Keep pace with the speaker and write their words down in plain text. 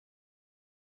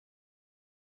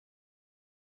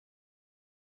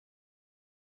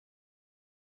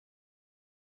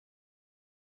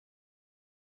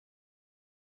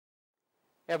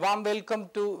A warm welcome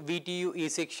to VTU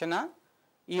e-Shikshana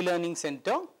e-learning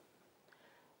center.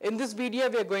 In this video,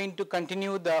 we are going to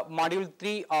continue the module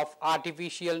 3 of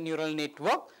artificial neural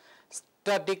network,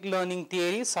 static learning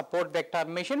theory, support vector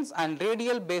machines and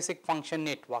radial basic function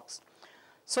networks.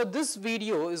 So this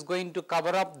video is going to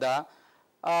cover up the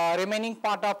remaining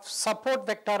part of support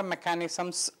vector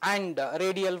mechanisms and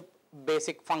radial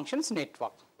basic functions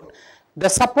network. The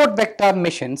support vector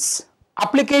machines,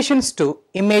 applications to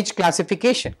image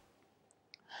classification.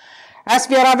 As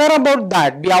we are aware about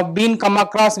that, we have been come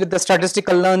across with the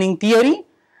statistical learning theory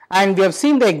and we have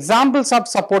seen the examples of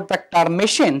support vector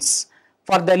machines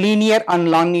for the linear and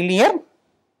nonlinear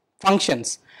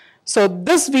functions. So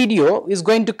this video is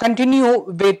going to continue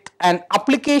with an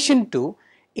application to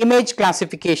image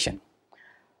classification.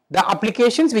 The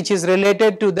applications which is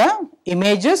related to the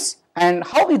images and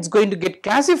how it's going to get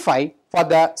classified for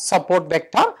the support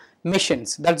vector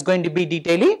machines. That's going to be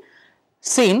detailedly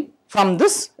seen from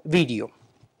this video.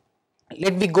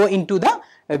 Let me go into the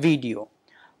video.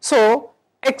 So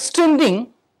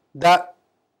extending the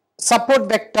support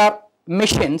vector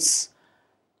machines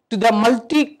to the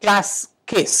multi-class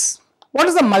case. What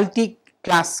is the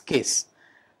multi-class case?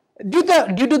 Due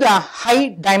to the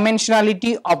high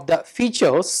dimensionality of the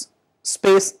features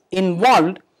space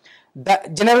involved, the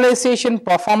generalization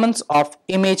performance of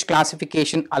image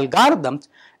classification algorithms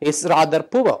is rather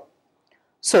poor.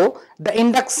 So the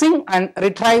indexing and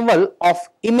retrieval of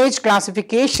image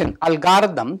classification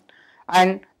algorithm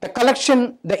and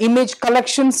the image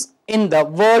collections in the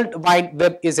World Wide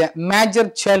Web is a major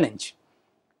challenge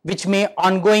which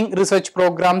ongoing research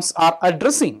programs are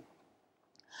addressing.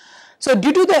 So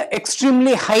due to the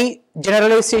extremely high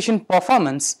generalization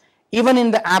performance, even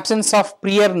in the absence of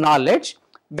prior knowledge,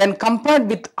 when compared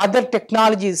with other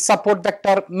technologies, support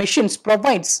vector machines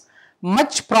provides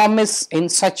much promise in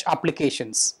such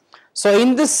applications. So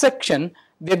in this section,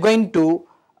 we are going to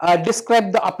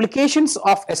describe the applications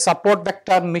of a support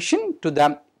vector machine to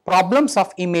the problems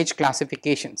of image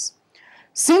classifications.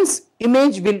 Since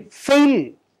image will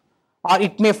fail or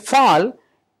it may fall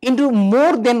into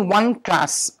more than one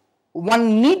class,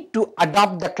 one need to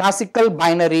adopt the classical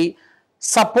binary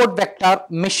support vector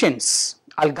machines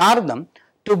algorithm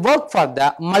to work for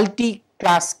the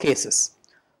multi-class cases.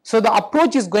 So the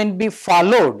approach is going to be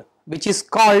followed, which is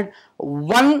called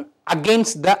one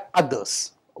against the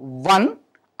others. One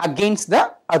against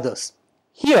the others.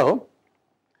 Here,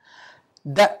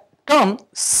 the term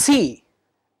C,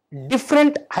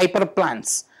 different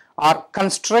hyperplanes are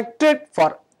constructed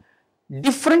for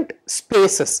different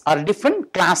spaces or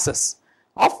different classes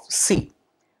of C,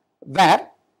 where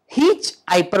each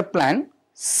hyperplane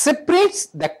separates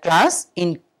the class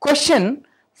in question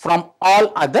from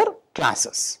all other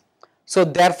classes. So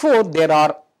therefore, there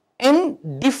are n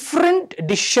different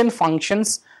decision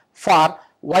functions for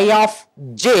y of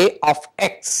j of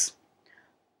x.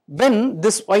 When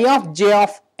this y of j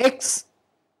of x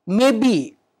may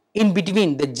be in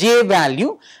between, the j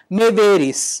value may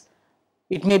varies.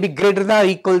 It may be greater than or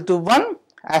equal to 1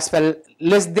 as well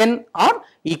less than or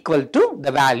equal to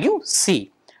the value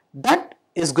c. That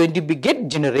is going to be get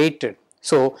generated.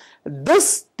 So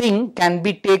this thing can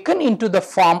be taken into the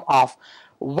form of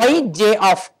yj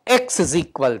of x is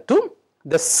equal to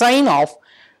the sign of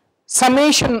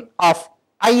summation of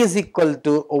I is equal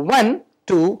to 1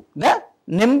 to the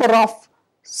number of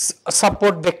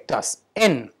support vectors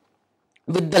n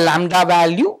with the lambda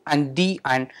value and d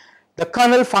and the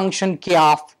kernel function k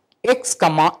of x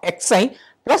comma xi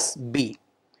plus b.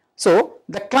 So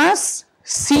the class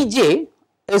Cj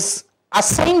is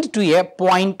assigned to a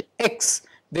point x.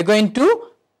 We are going to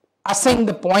assign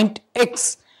the point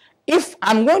x. If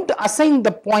I am going to assign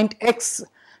the point x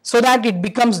so that it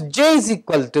becomes j is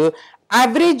equal to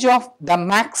average of the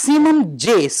maximum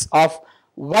j's of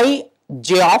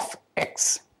yj of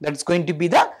x. That is going to be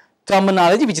the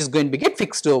terminology which is going to be get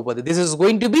fixed over there. This is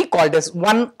going to be called as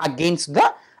one against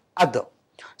the other.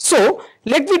 So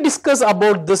let me discuss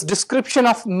about this description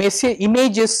of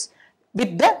images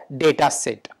with the data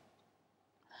set.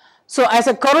 So as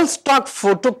a coral stock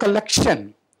photo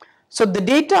collection, so the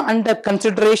data under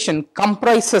consideration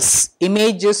comprises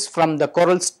images from the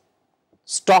coral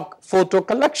stock photo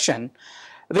collection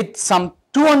with some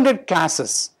 200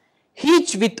 classes,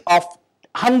 each with of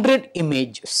 100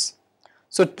 images.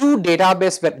 So two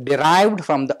databases were derived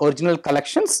from the original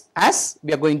collections as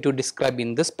we are going to describe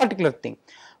in this particular thing.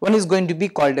 One is going to be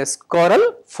called as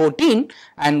Coral 14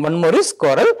 and one more is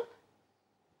Coral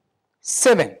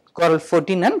 7. Coral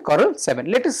 14 and Coral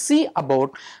 7. Let us see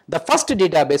about the first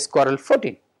database, Coral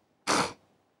 14.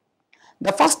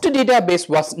 The first database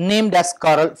was named as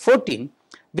Coral 14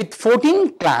 with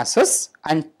 14 classes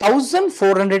and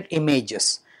 1400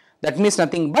 images. That means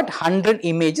nothing but 100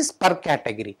 images per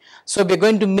category. So we are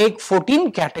going to make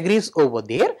 14 categories over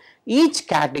there. Each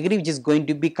category which is going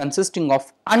to be consisting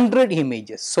of 100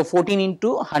 images. So 14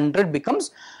 into 100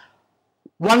 becomes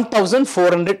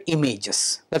 1400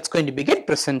 images. That's going to be get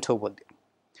present over there.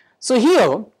 So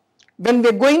here, when we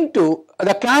are going to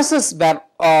the classes were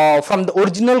from the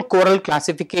original choral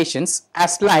classifications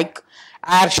as like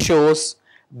air shows,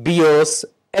 bears,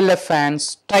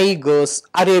 elephants, tigers,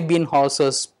 Arabian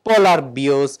horses, polar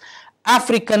bears,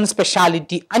 African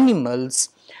specialty animals,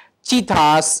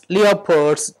 cheetahs,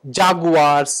 leopards,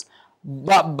 jaguars,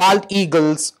 bald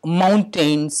eagles,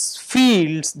 mountains,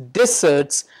 fields,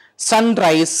 deserts,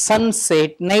 sunrise,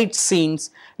 sunset, night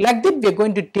scenes. Like that, we are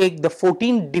going to take the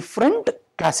 14 different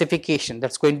classification.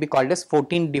 That's going to be called as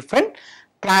 14 different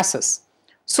classes.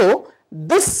 So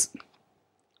this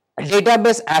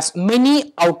database has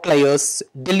many outliers.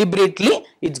 Deliberately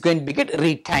it's going to be get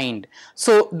retained.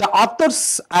 So the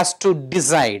authors has to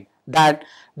decide that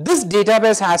this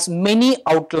database has many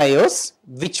outliers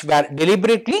which were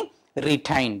deliberately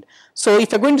retained. So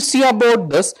if you're going to see about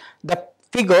this, the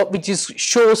figure which is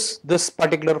shows this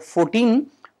particular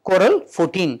 14 choral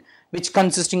 14 which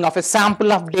consisting of a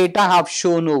sample of data have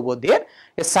shown over there.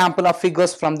 A sample of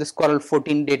figures from this choral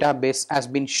 14 database has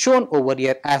been shown over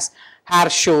here as air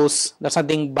shows. That's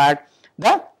nothing but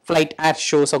the flight air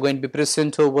shows are going to be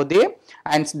present over there,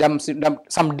 and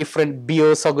some different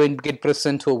bears are going to get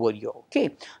present over here.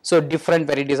 Okay, so different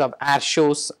varieties of air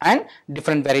shows and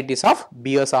different varieties of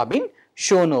bears are being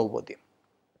shown over there.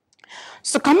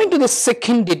 So coming to the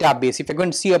second database, if you're going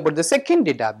to see about the second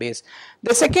database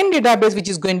which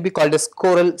is going to be called as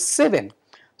Choral 7.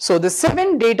 So the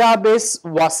 7 database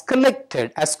was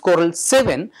collected as Choral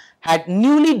 7 had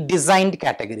newly designed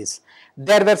categories.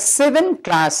 There were 7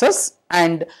 classes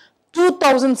and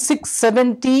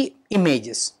 2670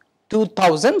 images.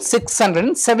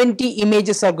 2670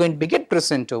 images are going to be get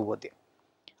present over there.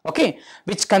 Okay,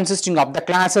 which consisting of the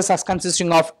classes as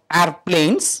consisting of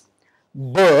airplanes,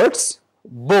 birds,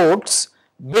 boats,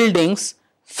 buildings,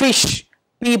 fish,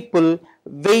 people,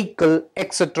 vehicle,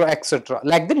 etc., etc.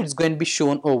 Like that, it's going to be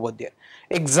shown over there.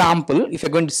 Example, if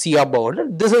you're going to see about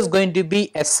it, this is going to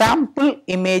be a sample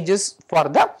images for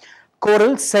the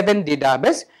Choral 7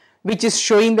 database, which is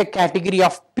showing the category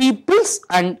of peoples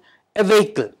and a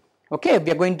vehicle. Okay, we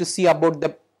are going to see about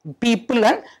the people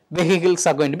and vehicles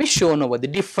are going to be shown over the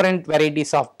different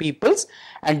varieties of peoples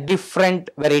and different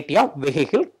variety of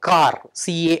vehicle. Car,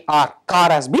 C-A-R,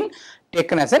 car has been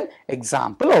taken as an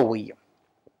example over here.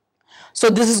 So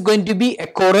this is going to be a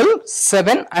Choral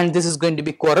 7 and this is going to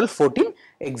be Choral 14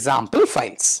 example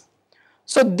files.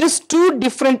 So these 2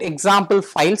 different example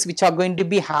files which are going to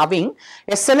be having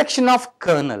a selection of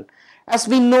kernel. As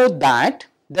we know that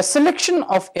the selection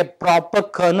of a proper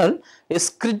kernel is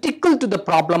critical to the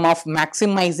problem of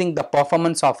maximizing the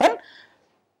performance of an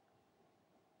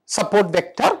support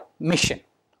vector mission.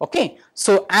 Okay,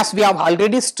 so as we have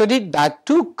already studied that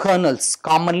 2 kernels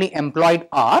commonly employed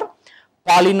are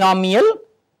polynomial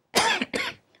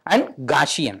and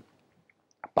Gaussian.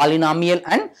 Polynomial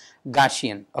and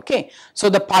Gaussian. Okay, so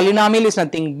the polynomial is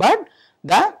nothing but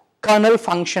the kernel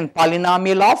function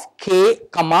polynomial of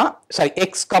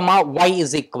x comma y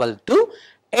is equal to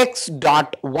x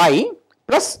dot y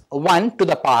plus 1 to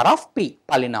the power of p,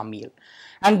 polynomial.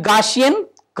 And Gaussian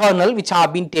kernel which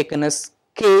have been taken as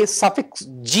k suffix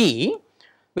g,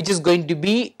 which is going to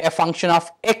be a function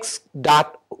of x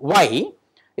dot y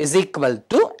is equal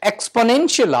to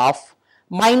exponential of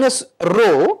minus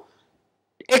rho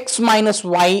x minus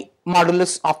y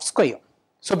modulus of square.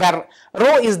 So where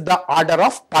rho is the order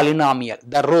of polynomial,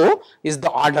 the rho is the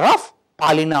order of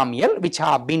polynomial which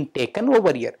have been taken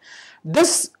over here.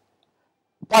 This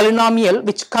polynomial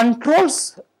which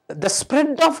controls the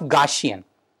spread of Gaussian,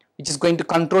 which is going to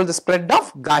control the spread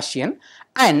of Gaussian,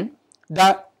 and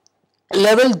the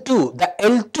level 2, the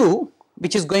L2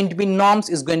 which is going to be norms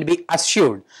is going to be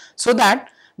assured, so that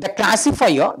the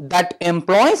classifier that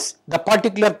employs the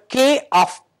particular k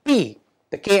of p,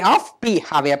 the k of p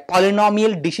have a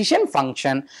polynomial decision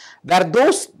function where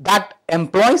those that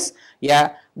employs a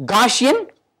Gaussian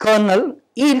kernel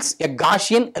yields a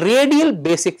Gaussian radial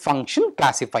basic function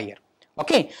classifier.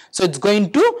 Okay, so it's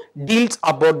going to deals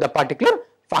about the particular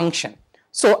function.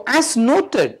 So as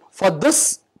noted, for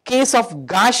this case of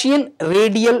Gaussian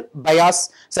radial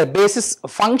basis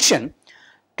function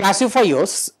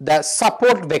classifiers, the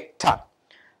support vector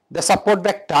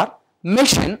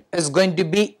mission is going to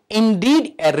be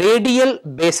indeed a radial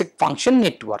basic function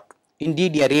network,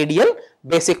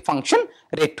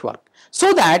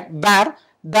 so that where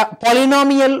the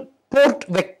polynomial port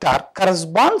vector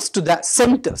corresponds to the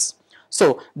centers.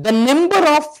 So the number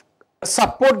of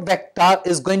support vector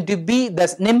is going to be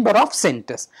the number of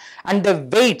centers, and the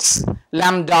weights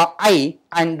lambda I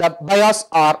and the bias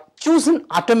are chosen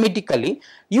automatically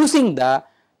using the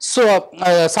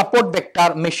support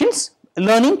vector machine's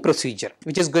learning procedure,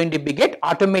 which is going to be get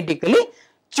automatically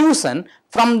chosen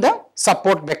from the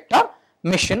support vector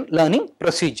machine learning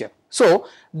procedure. So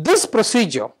this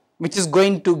procedure, which is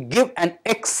going to give an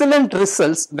excellent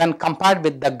results when compared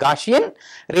with the Gaussian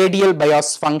radial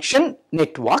bias function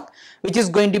network, which is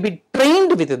going to be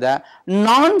trained with the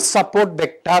non-support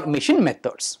vector machine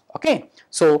methods. Okay,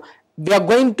 so we are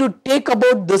going to take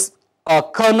about this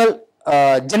kernel,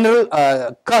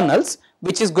 general kernels,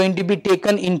 which is going to be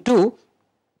taken into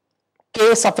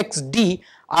k suffix d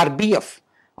or bf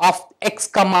of x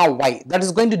comma y, that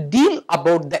is going to deal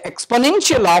about the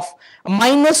exponential of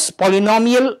minus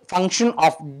polynomial function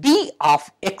of d of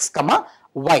x comma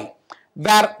y,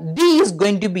 where d is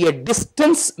going to be a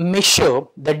distance measure,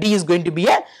 the d is going to be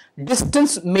a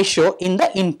distance measure in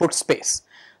the input space,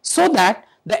 so that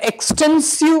the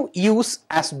extensive use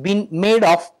has been made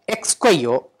of x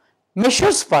square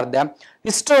measures for the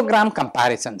histogram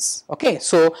comparisons. Okay,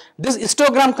 so this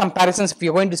histogram comparisons, if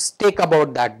you are going to take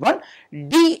about that one,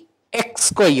 d x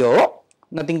square,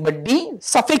 nothing but d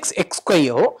suffix x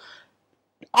square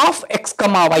of x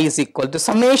comma y is equal to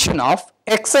summation of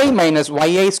xi minus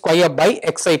yi square by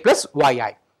xi plus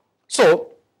yi. So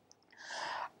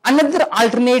another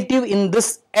alternative in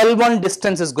this L1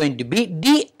 distance is going to be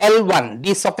dL1,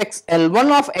 d suffix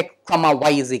L1 of x comma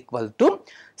y is equal to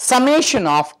summation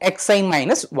of xi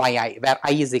minus yi, where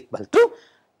I is equal to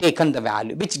taken the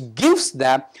value, which gives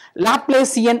the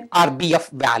Laplacian RBF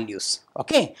values.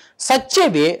 Okay, such a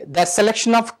way the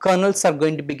selection of kernels are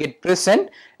going to be get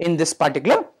present in this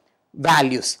particular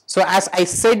values. So as I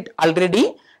said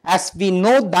already, as we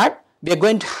know that we are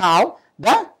going to have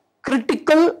the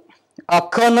critical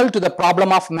kernel to the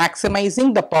problem of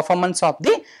maximizing the performance of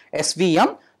the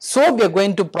SVM. So we are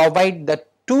going to provide the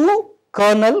two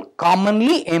kernel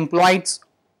commonly employed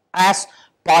as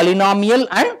polynomial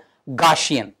and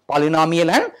Gaussian.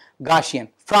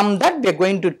 From that we are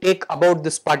going to take about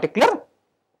this particular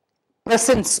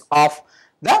presence of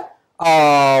the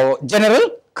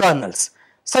general kernels.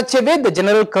 Such a way the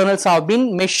general kernels have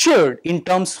been measured in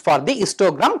terms for the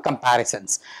histogram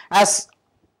comparisons, as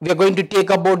we are going to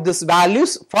take about these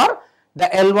values for the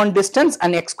L1 distance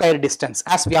and x square distance,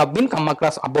 as we have been come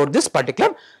across about this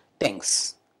particular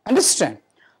things. Understand?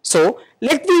 So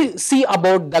let me see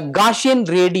about the Gaussian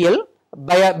radial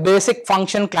basic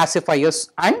function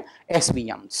classifiers and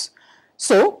SVMs.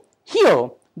 So here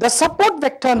the support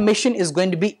vector machine is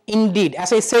going to be indeed,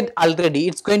 as I said already,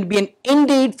 it's going to be an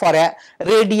indeed for a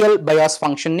radial bias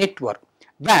function network,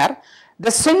 where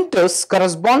the centers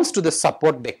corresponds to the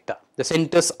support vector. The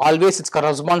centers always it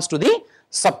corresponds to the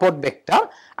support vector,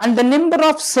 and the number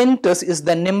of centers is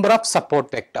the number of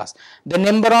support vectors. The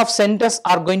number of centers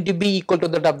are going to be equal to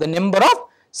that of the number of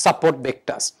support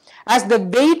vectors, as the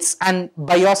weights and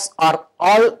bias are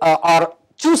all are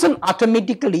chosen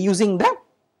automatically using the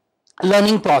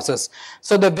learning process.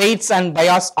 So the weights and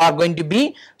bias are going to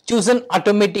be chosen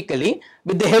automatically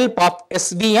with the help of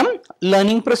SVM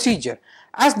learning procedure,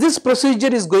 as this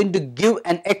procedure is going to give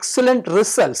an excellent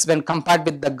results when compared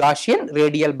with the Gaussian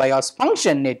radial bias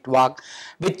function network,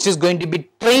 which is going to be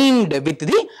trained with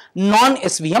the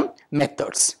non-SVM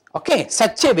methods. Okay,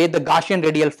 such a way the Gaussian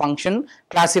radial function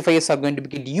classifiers are going to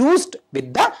be used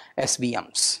with the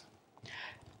SVMs.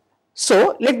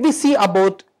 So let me see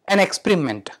about an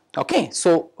experiment. Okay,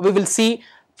 so we will see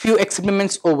few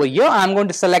experiments over here. I am going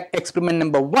to select experiment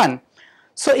number 1.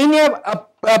 So in a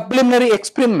preliminary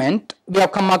experiment, we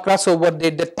have come across over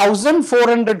there the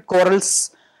 1400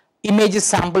 corals images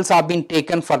samples have been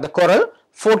taken for the coral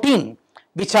 14,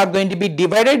 which are going to be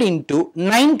divided into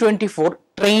 924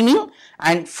 training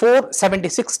and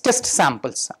 476 test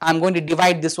samples. I am going to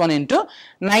divide this one into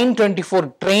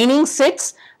 924 training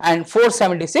sets and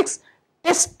 476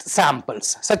 test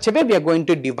samples. Such a way we are going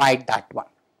to divide that one.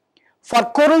 For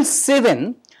coral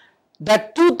 7, the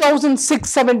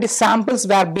 2670 samples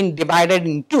were being divided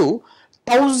into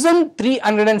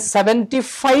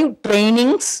 1375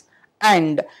 trainings,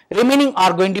 and remaining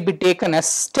are going to be taken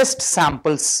as test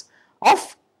samples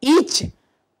of each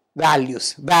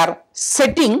values, where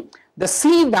setting the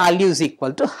C value is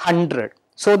equal to 100,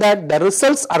 so that the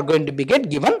results are going to be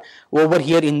given over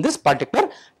here in this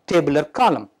particular tabular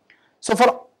column. So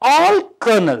for all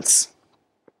kernels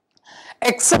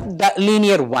except the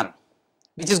linear one,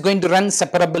 which is going to run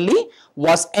separately,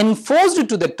 was enforced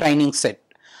to the training set.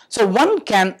 So one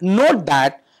can note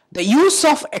that the use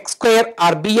of X square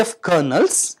RBF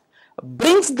kernels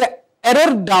brings the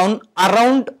error down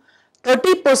around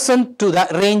 30% to the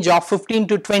range of 15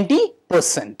 to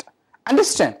 20%.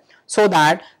 Understand? So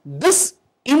that this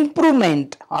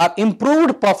improvement or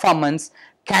improved performance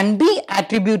can be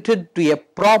attributed to a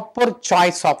proper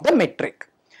choice of the metric,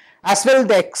 as well as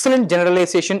the excellent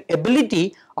generalization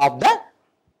ability of the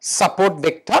support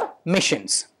vector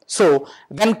machines. So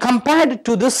when compared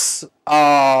to this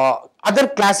other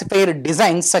classifier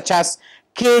designs such as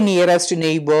k nearest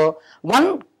neighbor,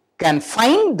 one can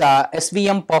find the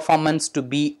SVM performance to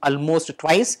be almost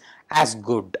twice as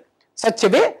good. Such a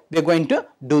way we are going to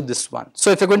do this one.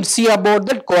 So if you are going to see about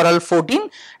that, Coral 14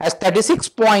 as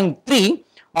 36.3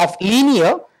 of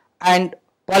linear and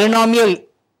polynomial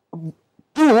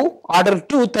 2 order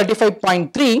 2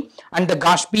 35.3, and the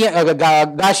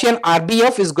Gaussian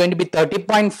RBF is going to be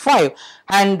 30.5,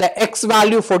 and the X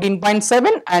value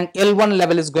 14.7 and L1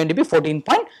 level is going to be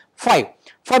 14.5.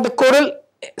 For the Coral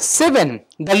 7,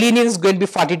 the linear is going to be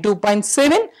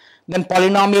 42.7, then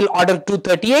polynomial order 2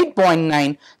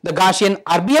 38.9, the Gaussian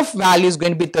RBF value is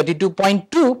going to be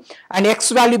 32.2 and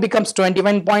X value becomes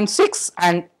 21.6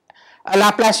 and a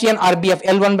Laplacian RBF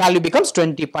L1 value becomes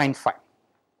 20.5.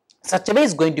 Such a way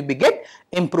is going to be get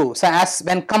improved. So as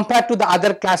when compared to the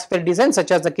other classifier design such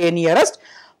as the k nearest,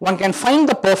 one can find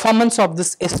the performance of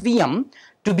this SVM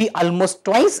to be almost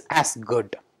twice as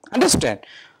good. Understand?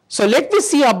 So let me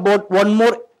see about one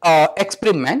more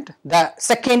experiment, the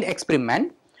second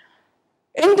experiment.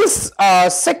 In this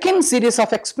second series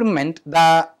of experiment,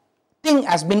 the thing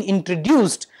has been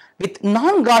introduced with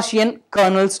non-Gaussian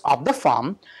kernels of the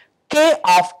form k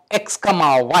of x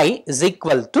comma y is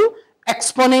equal to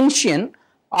exponential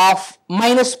of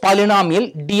minus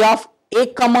polynomial d of a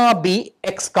comma b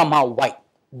x comma y,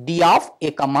 d of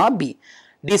a comma b,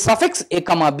 d suffix a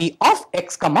comma b of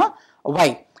x comma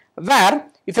y, where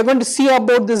if you are going to see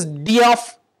about this d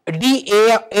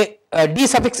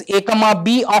suffix a comma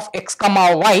b of x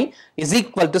comma y is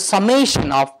equal to summation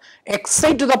of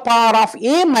xi to the power of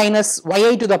a minus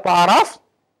yi to the power of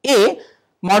a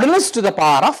modulus to the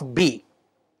power of b.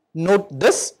 Note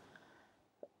this,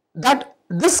 that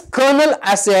this kernel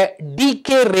has a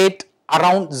decay rate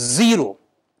around 0,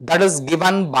 that is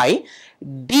given by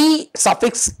d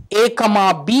suffix a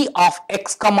comma b of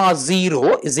x comma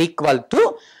 0 is equal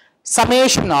to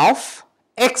summation of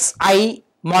xi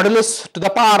modulus to the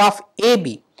power of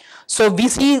ab. So we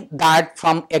see that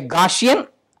from a Gaussian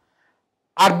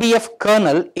RBF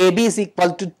kernel, ab is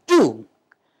equal to 2,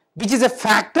 which is a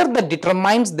factor that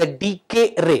determines the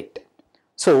decay rate.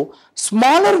 So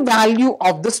smaller value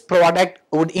of this product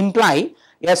would imply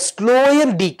a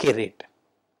slower decay rate.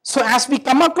 So as we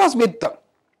come across with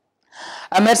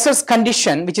a Mercer's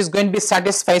condition, which is going to be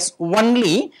satisfied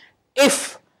only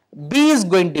if b is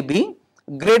going to be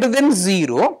greater than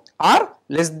 0 or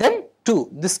less than 2.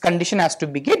 This condition has to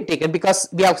be taken because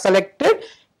we have selected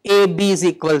ab is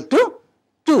equal to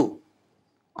 2.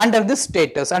 Under this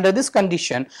status, under this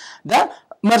condition, the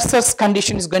Mercer's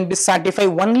condition is going to be satisfied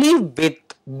only with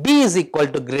b is equal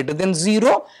to greater than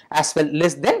 0 as well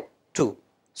less than 2.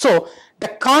 So the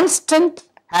constant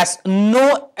has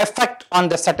no effect on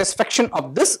the satisfaction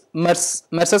of this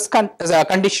Mercer's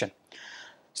condition.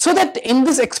 So that in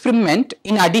this experiment,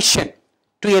 in addition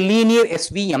to a linear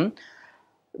SVM,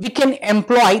 we can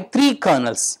employ 3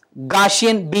 kernels: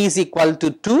 Gaussian b is equal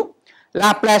to 2,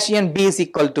 Laplacian b is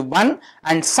equal to 1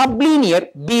 and sublinear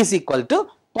b is equal to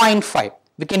 0.5.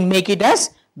 We can make it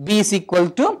as b is equal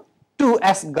to 2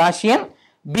 as Gaussian,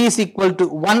 b is equal to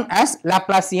 1 as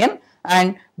Laplacian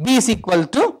and b is equal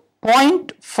to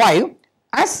 0.5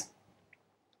 as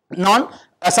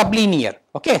sublinear.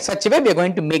 Okay, such a way we are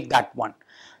going to make that one.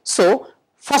 So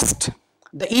first,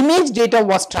 the image data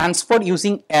was transferred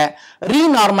using a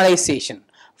renormalization.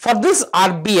 For this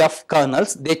RBF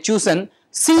kernels, they chosen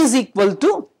c is equal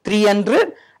to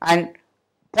 300 and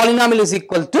polynomial is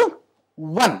equal to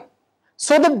 1,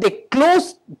 so that they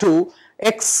close to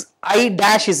xi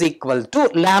dash is equal to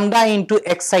lambda into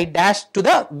xi dash to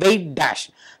the weight dash.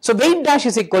 So weight dash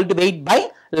is equal to weight by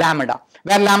lambda,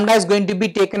 where lambda is going to be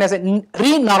taken as a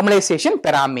renormalization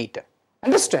parameter.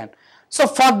 Understand? So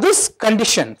for this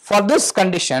condition,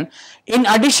 in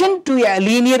addition to a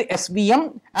linear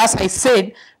SVM, as I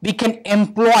said, we can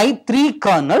employ 3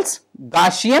 kernels: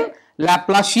 Gaussian,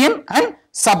 Laplacian and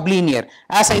sublinear.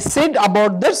 As I said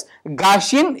about this,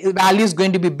 Gaussian value is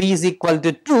going to be b is equal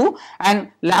to 2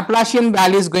 and Laplacian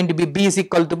value is going to be b is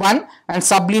equal to 1 and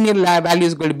sublinear value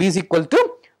is going to be b is equal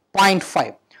to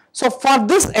 0.5. So for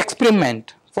this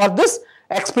experiment,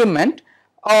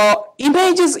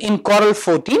 images in Coral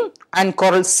 14 and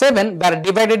Coral 7 were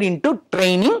divided into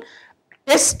training,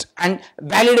 test and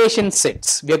validation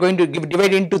sets. We are going to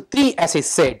divide into 3, as I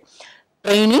said: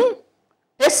 training,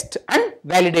 test and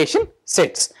validation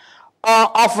sets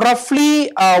of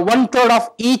roughly 1/3 of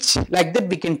each. Like that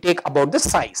we can take about the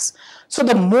size. So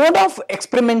the mode of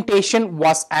experimentation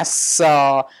was as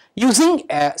using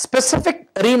a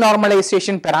specific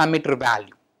renormalization parameter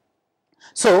value.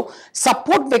 So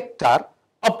support vector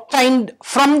obtained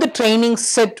from the training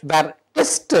set were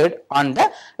tested on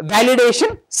the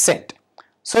validation set.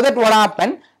 So that what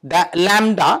happened, the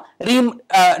lambda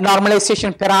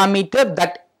normalization parameter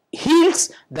that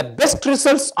yields the best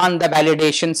results on the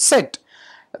validation set,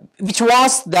 which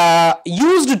was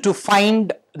used to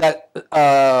find the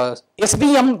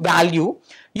SVM value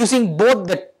using both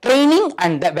the training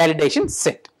and the validation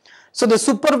set. So the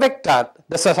support vector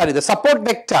thus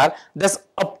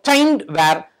obtained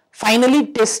were finally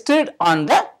tested on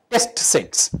the test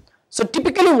sets. So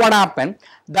typically what happened,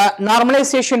 the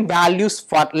normalization values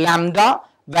for lambda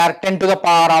were 10 to the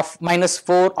power of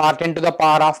 -4 or 10 to the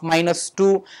power of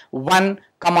 -2, 1,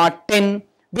 10,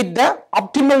 with the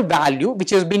optimal value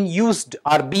which has been used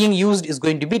or being used is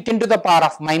going to be 10 to the power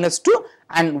of -2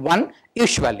 and 1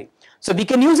 usually. So we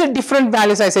can use a different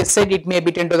values, as I said, it may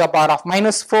be 10 to the power of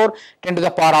 -4, 10 to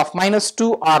the power of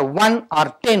 -2 or 1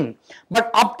 or 10,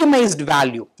 but optimized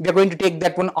value, we are going to take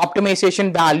that one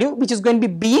optimization value which is going to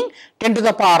be being 10 to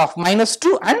the power of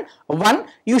 -2 and 1,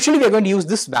 usually we are going to use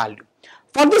this value.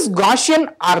 For this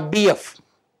Gaussian RBF,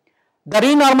 the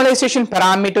renormalization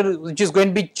parameter which is going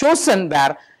to be chosen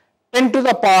were 10 to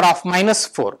the power of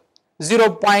 -4,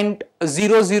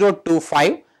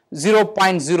 0.0025,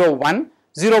 0.01,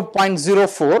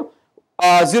 0.04,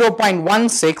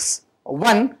 0.16,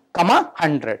 1,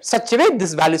 100. Such a way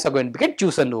these values are going to get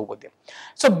chosen over there.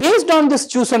 So based on these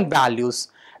chosen values,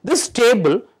 this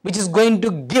table which is going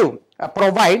to give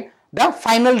provide the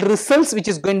final results which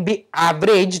is going to be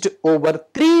averaged over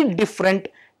 3 different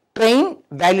train,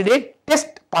 validate,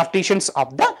 test partitions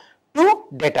of the 2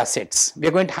 data sets. We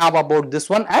are going to have about this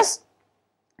one as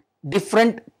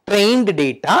different trained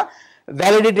data,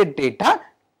 validated data,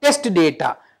 test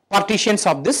data partitions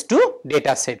of these 2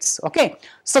 data sets. Okay.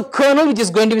 So kernel which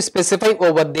is going to be specified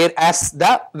over there as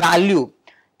the value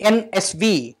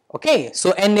NSV. Okay.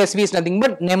 So NSV is nothing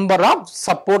but number of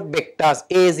support vectors.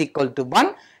 A is equal to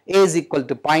 1, A is equal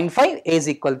to 0.5, A is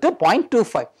equal to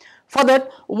 0.25. For that,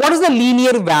 what is the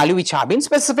linear value which have been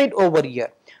specified over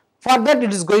here? For that,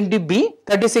 it is going to be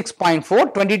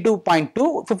 36.4,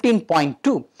 22.2,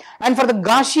 15.2. And for the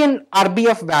Gaussian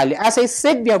RBF value, as I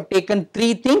said, we have taken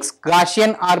 3 things: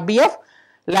 Gaussian RBF,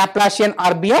 Laplacian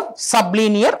RBF,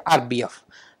 sublinear RBF.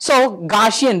 So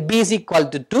Gaussian B is equal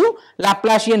to 2,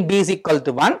 Laplacian B is equal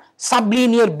to 1,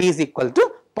 sublinear B is equal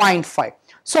to 0.5.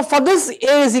 So for this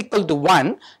A is equal to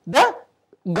 1, the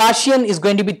Gaussian is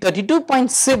going to be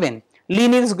 32.7,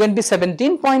 linear is going to be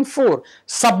 17.4,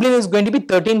 sublinear is going to be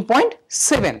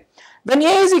 13.7. When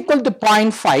A is equal to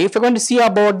 0.5, if you are going to see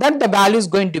about that, the value is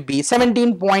going to be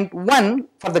 17.1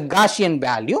 for the Gaussian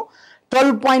value,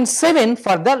 12.7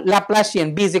 for the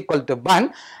Laplacian B is equal to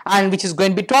 1, and which is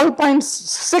going to be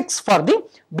 12.6 for the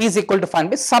B is equal to 5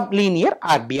 by sublinear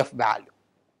RBF value.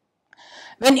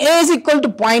 When A is equal to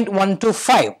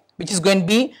 0.125, which is going to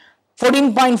be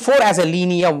 14.4 as a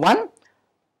linear one,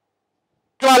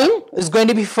 12 is going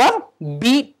to be for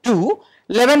B2,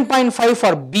 11.5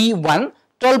 for B1,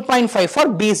 12.5 for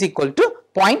B is equal to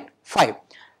 0.5.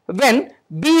 When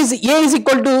A is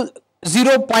equal to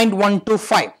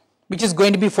 0.125, which is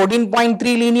going to be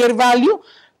 14.3 linear value,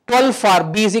 12 for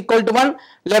B is equal to 1,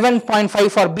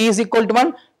 11.5 for B is equal to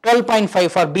 1,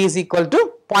 12.5 for B is equal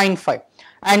to 0.5.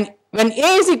 And when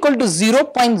A is equal to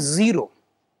 0.0,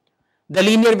 the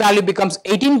linear value becomes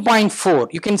 18.4.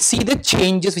 You can see the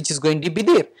changes which is going to be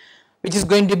there, which is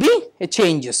going to be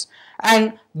changes.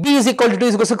 And B is equal to 2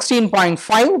 is equal to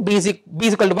 16.5, B is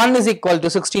equal to 1 is equal to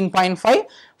 16.5,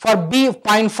 for B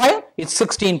 0.5 it's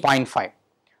 16.5.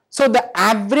 So the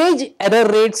average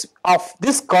error rates of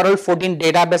this Coral 14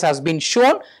 database has been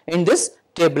shown in this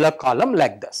tabular column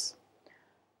like this.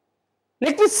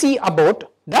 Let us see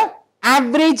about the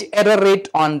average error rate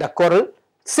on the Coral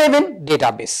 7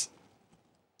 database.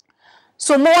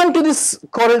 So move on to this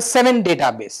Coral 7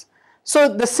 database. So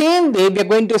the same way we are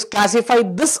going to classify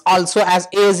this also as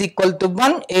A is equal to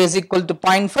 1, A is equal to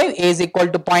 0.5, A is equal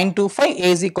to 0.25, A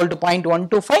is equal to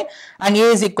 0.125 and A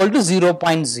is equal to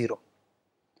 0.0.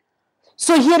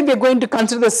 So here we are going to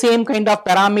consider the same kind of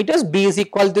parameters. B is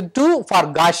equal to 2 for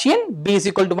Gaussian, B is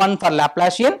equal to 1 for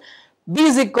Laplacian, B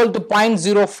is equal to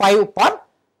 0.05 for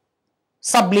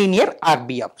sublinear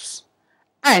RBFs.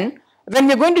 And when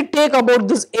we are going to take about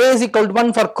this A is equal to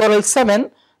 1 for coral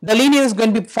 7, the linear is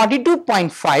going to be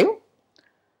 42.5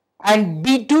 and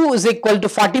B2 is equal to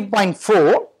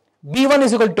 40.4, B1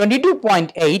 is equal to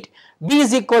 22.8, B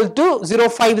is equal to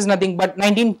 0.5 is nothing but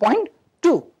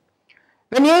 19.2.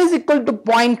 When A is equal to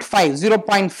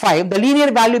 0.5, the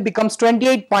linear value becomes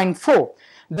 28.4.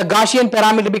 The Gaussian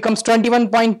parameter becomes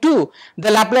 21.2, the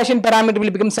Laplacian parameter will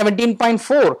become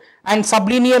 17.4 and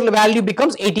sublinear value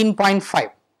becomes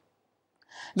 18.5.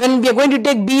 When we are going to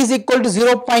take B is equal to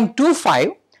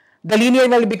 0.25, the linear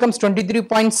value becomes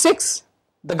 23.6,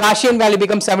 the Gaussian value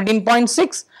becomes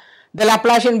 17.6, the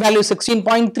Laplacian value is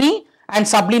 16.3 and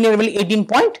sublinear value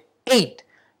 18.8.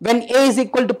 When A is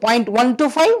equal to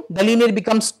 0.125, the linear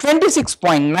becomes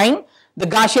 26.9, the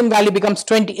Gaussian value becomes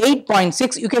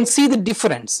 28.6. You can see the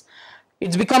difference.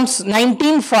 It becomes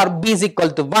 19 for B is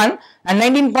equal to 1 and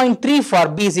 19.3 for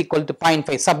B is equal to 0.5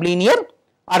 sublinear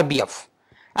RBF.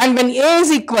 And when A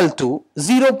is equal to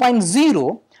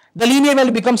 0.0, the linear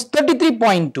value becomes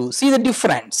 33.2. See the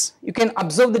difference. You can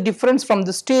observe the difference from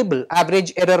this table,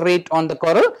 average error rate on the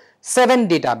coral 7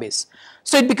 database.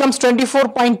 So it becomes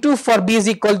 24.2 for B is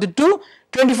equal to 2,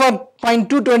 24.2,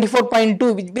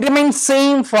 24.2 which remains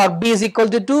same for B is equal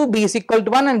to 2, B is equal to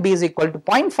 1 and B is equal to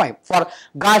 0.5 for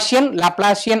Gaussian,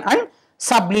 Laplacian and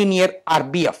sublinear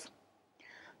RBF.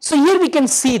 So here we can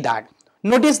see that,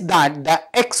 notice that the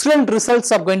excellent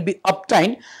results are going to be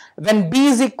obtained when B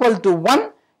is equal to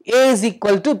 1, A is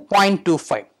equal to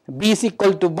 0.25, B is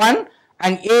equal to 1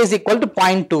 and A is equal to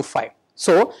 0.25.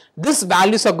 So these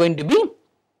values are going to be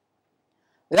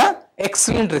the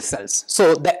excellent results.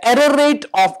 So the error rate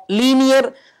of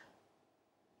linear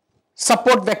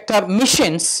support vector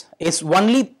missions is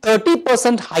only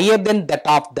 30% higher than that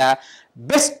of the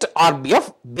best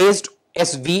RBF based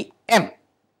SVM.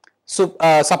 So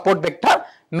support vector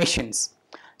missions.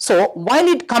 So while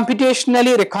it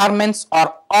computationally requirements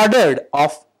are ordered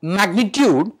of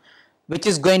magnitude which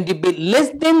is going to be less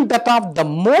than that of the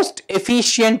most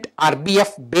efficient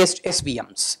RBF based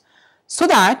SVMs. So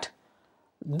that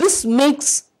this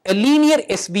makes a linear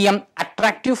SVM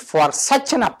attractive for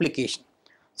such an application.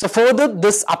 So further,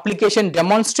 this application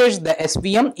demonstrates the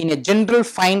SVM in a general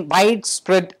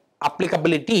widespread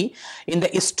applicability in the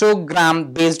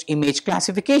histogram based image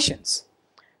classifications,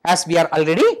 as we are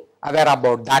already aware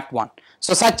about that one.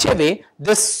 So such a way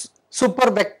this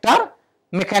super vector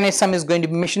mechanism is going to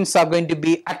be, missions are going to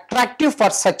be attractive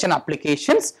for such an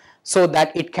applications so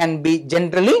that it can be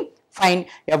generally find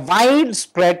a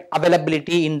widespread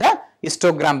availability in the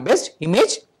histogram based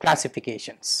image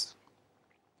classifications.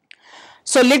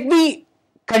 So let me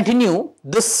continue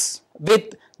this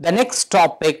with the next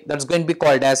topic that is going to be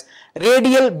called as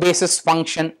radial basis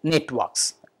function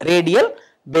networks. Radial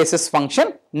basis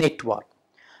function network.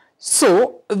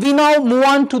 So we now move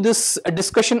on to this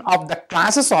discussion of the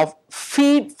classes of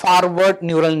feed forward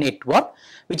neural network,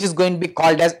 which is going to be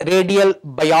called as radial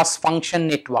bias function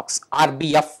networks,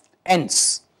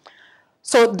 RBFNs.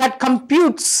 So that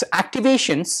computes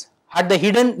activations at the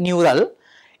hidden neural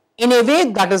in a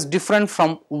way that is different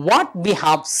from what we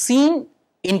have seen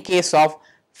in case of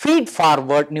feed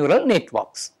forward neural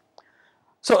networks.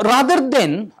 So rather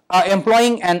than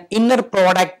employing an inner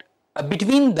product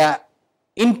between the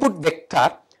input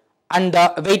vector and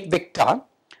the weight vector,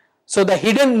 so the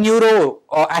hidden neuro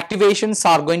activations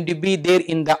are going to be there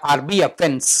in the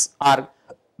RBFNs are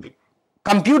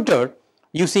computed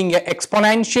using an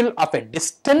exponential of a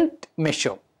distant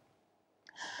measure.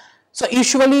 So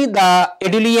usually the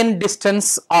Euclidean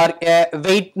distance or a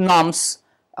weight norms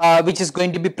which is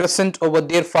going to be present over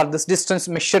there for this distance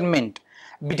measurement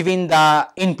between the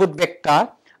input vector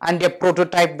and a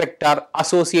prototype vector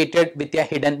associated with a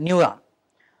hidden neuron.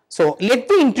 So let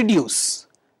me introduce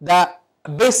the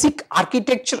basic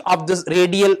architecture of this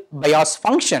radial bias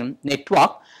function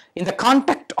network in the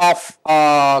context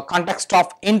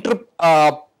of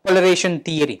interpolation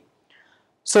theory.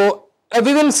 So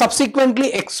we will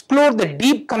subsequently explore the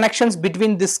deep connections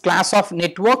between this class of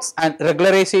networks and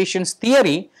regularizations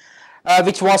theory,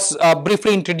 which was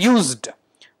briefly introduced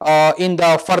in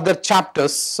the further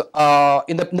chapters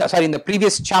in the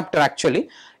previous chapter actually,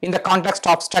 in the context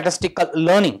of statistical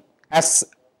learning. As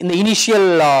in the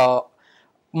initial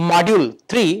module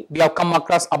 3 we have come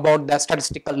across about the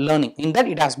statistical learning. In that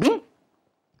it has been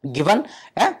given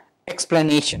an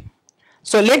explanation.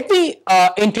 So let me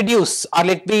introduce or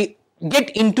let me get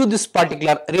into this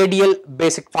particular radial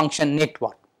basic function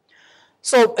network.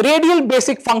 So radial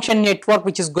basic function network,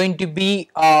 which is going to be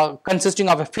consisting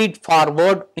of a feed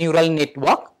forward neural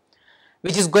network,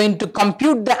 which is going to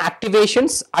compute the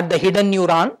activations at the hidden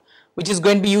neuron which is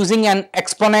going to be using an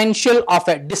exponential of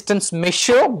a distance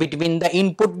measure between the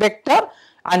input vector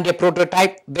and a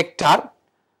prototype vector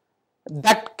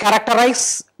that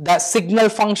characterize the signal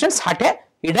functions at a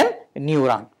hidden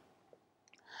neuron.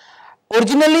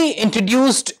 Originally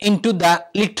introduced into the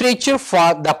literature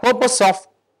for the purpose of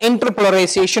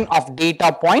interpolarization of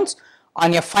data points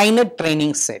on a finite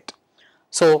training set.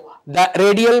 So, the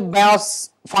radial bias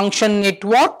function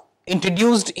network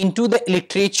introduced into the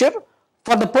literature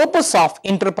for the purpose of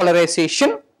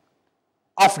interpolarization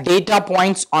of data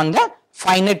points on the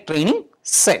finite training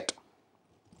set.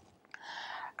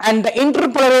 And the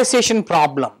interpolarization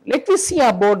problem, let me see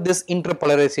about this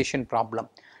interpolarization problem.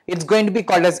 It is going to be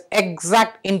called as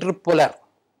exact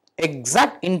interpolarate.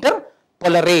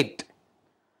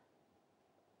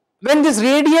 When these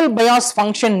radial bias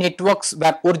function networks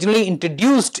were originally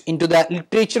introduced into the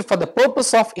literature for the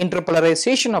purpose of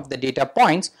interpolarization of the data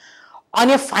points on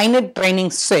a finite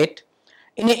training set,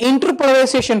 in an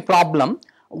interpolarization problem,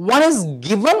 one is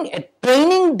given a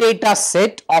training data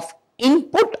set of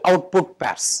input-output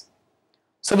pairs.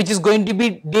 So, which is going to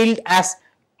be dealt as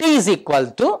T is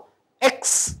equal to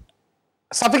X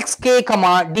suffix k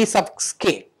comma D suffix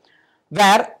k,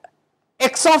 where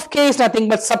X of k is nothing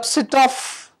but subset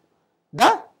of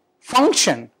the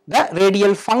function, the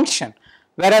radial function,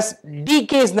 whereas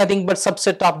dk is nothing but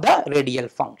subset of the radial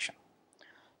function.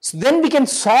 So, then we can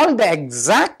solve the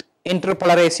exact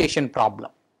interpolarization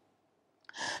problem.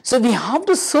 So, we have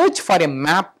to search for a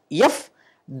map f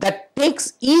that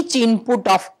takes each input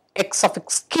of x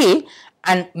suffix k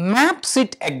and maps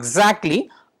it exactly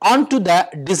onto the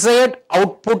desired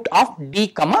output of d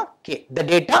comma k, the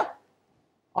data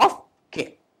of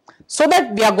k. So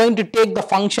that we are going to take the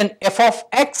function f of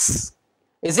x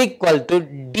is equal to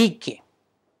dk,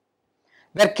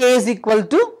 where k is equal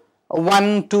to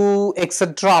 1, 2,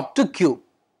 etc. up to q.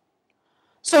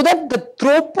 So that the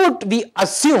throughput, we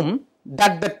assume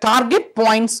that the target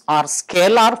points are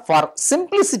scalar for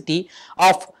simplicity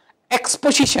of x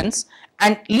positions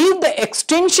and leave the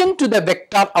extension to the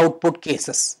vector output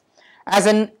cases. As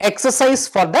an exercise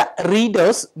for the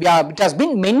readers, it has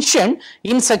been mentioned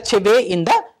in such a way in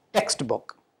the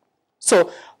textbook.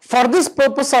 So, for this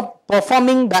purpose of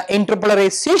performing the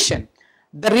interpolarization,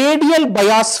 the radial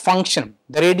bias function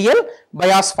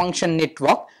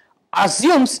network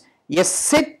assumes a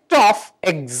set of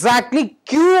exactly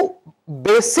q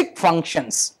basic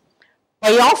functions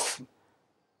pi of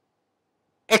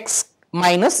x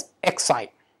minus xi,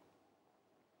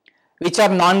 which are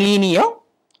nonlinear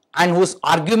and whose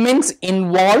arguments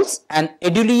involves an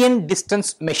Euclidean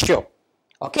distance measure.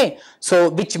 Okay, so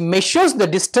which measures the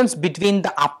distance between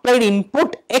the applied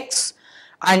input x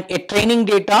and a training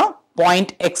data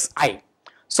point xi.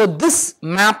 So this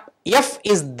map f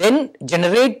is then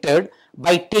generated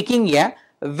by taking a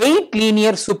weight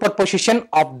linear superposition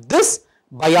of this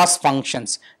bias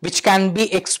functions, which can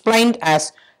be explained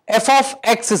as f of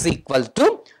x is equal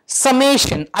to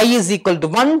summation I is equal to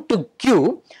 1 to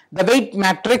q, the weight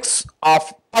matrix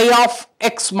of pi of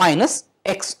x minus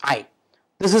xi.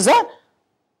 This is a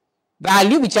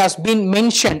value which has been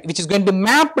mentioned, which is going to be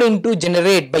mapped into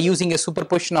generate by using a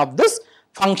superposition of this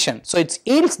function. So, it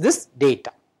yields this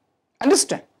data.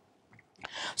 Understand?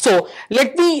 So,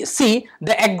 let me see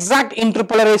the exact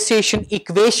interpolarization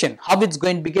equation, how it is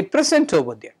going to be get present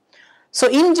over there. So,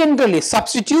 in generally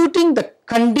substituting the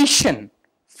condition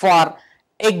for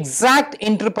exact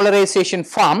interpolarization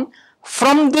form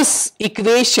from this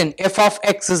equation f of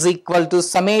x is equal to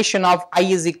summation of I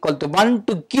is equal to 1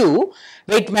 to q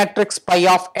weight matrix pi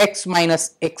of x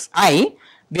minus xi,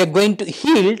 we are going to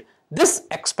yield this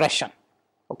expression.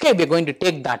 Okay, we are going to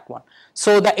take that one.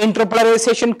 So, the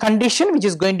interpolarization condition which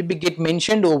is going to be get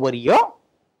mentioned over here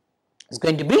is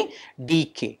going to be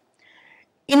dk.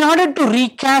 In order to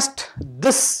recast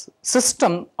this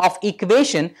system of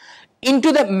equation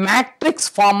into the matrix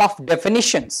form of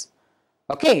definitions,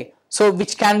 okay, so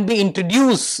which can be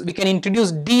introduced, we can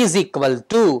introduce d is equal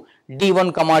to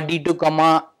d1 comma d2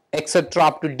 comma etc.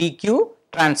 up to dq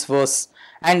transverse,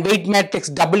 and weight matrix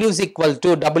w is equal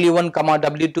to w1 comma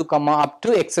w2 comma up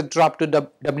to etc. up to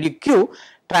wq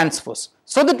transpose.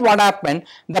 So that what happened,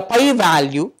 the pi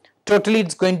value totally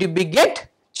it's going to be get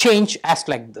changed as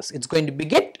like this, it's going to be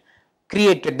get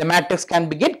created, the matrix can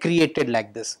be get created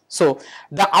like this. So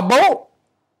the above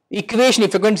equation,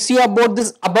 if you are going to see about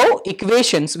this above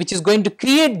equations which is going to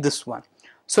create this one,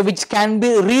 so which can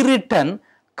be rewritten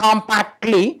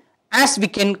compactly as we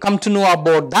can come to know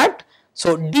about that.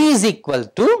 So d is equal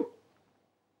to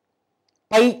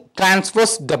pi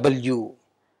transverse w,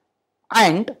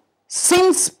 and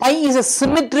since pi is a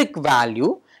symmetric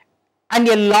value and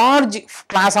a large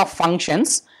class of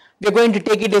functions, we are going to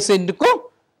take it as into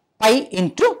pi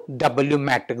into W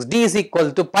matrix. D is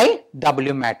equal to pi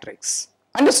W matrix.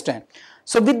 Understand?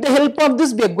 So with the help of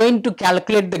this, we are going to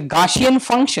calculate the Gaussian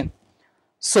function.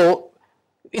 So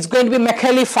it's going to be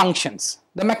Macaulay functions.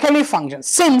 The Macaulay function,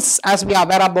 since as we are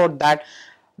aware about that,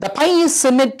 the pi is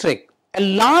symmetric, a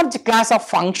large class of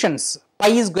functions, pi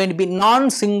is going to be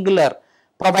non-singular,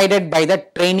 provided by the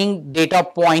training data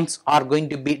points are going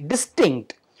to be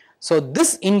distinct. So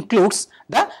this includes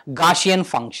the Gaussian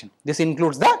function. This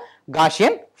includes the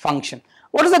Gaussian function.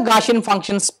 What is the Gaussian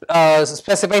function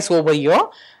specifies over here?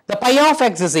 The pi of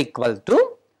x is equal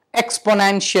to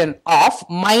exponential of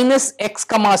minus x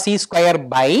comma c square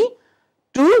by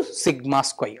 2 sigma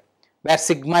square, where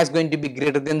sigma is going to be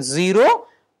greater than 0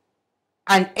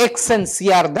 and x and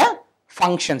c are the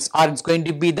functions, or it's going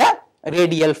to be the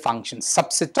radial functions,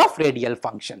 subset of radial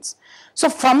functions. So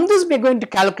from this we are going to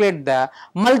calculate the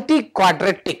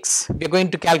multi-quadratics. We are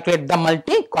going to calculate the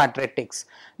multi-quadratics.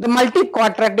 The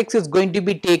multi-quadratics is going to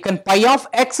be taken pi of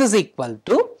x is equal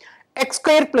to x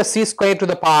square plus c square to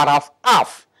the power of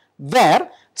half, where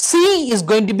c is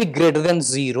going to be greater than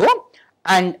 0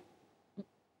 and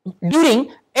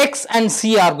during x and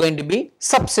c are going to be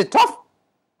subset of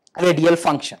radial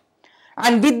function.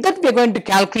 And with that we are going to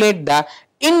calculate the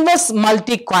inverse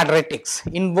multi-quadratics,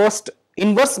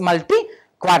 inverse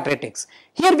multi-quadratics.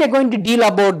 Here we are going to deal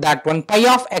about that one.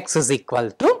 Pi of x is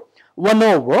equal to 1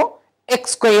 over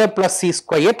x square plus c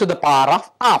square to the power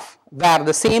of half, where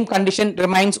the same condition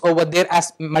remains over there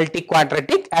as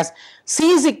multi-quadratic, as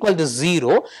c is equal to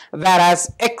 0,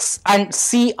 whereas x and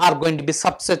c are going to be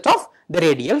subset of the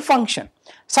radial function.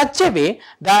 Such a way,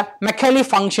 the Macaulay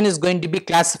function is going to be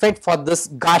classified for this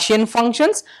Gaussian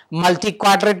functions,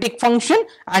 multi-quadratic function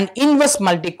and inverse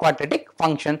multi-quadratic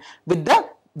function with the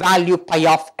value pi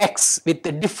of x with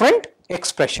the different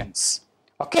expressions,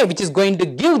 okay, which is going to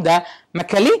give the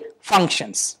Macaulay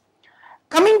functions.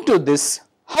 Coming to this,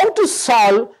 how to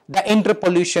solve the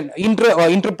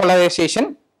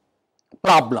interpolarization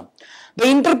problem. The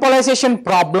interpolarization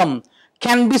problem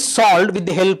can be solved with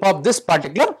the help of this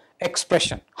particular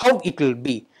expression. How it will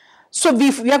be? So we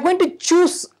are going to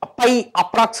choose pi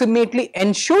approximately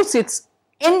ensures its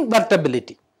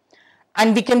invertibility,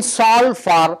 and we can solve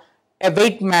for a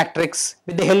weight matrix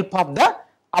with the help of the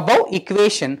above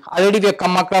equation. Already we have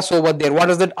come across over there. What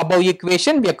is that above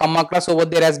equation? We have come across over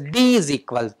there as d is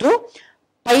equal to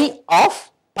pi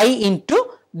of pi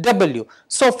into w.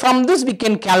 So from this we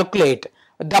can calculate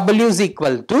w is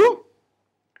equal to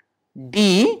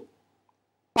d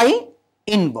pi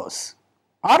inverse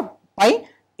or pi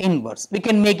inverse. We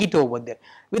can make it over there.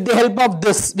 With the help of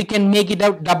this we can make it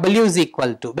out. W is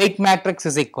equal to weight matrix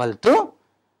is equal to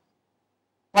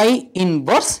pi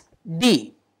inverse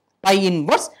d, pi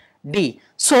inverse d.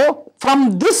 So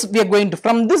from this we are going to,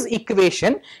 from this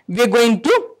equation we are going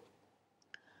to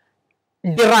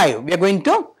derive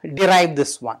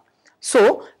this one.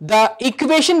 So the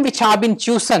equation which have been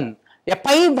chosen, a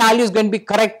pi value is going to be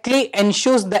correctly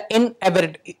ensures the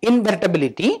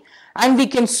invertibility, and we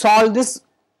can solve this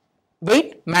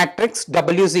weight matrix.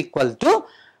 W is equal to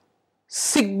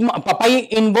sigma pi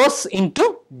inverse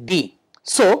into d.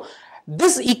 So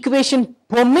this equation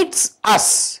permits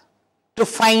us to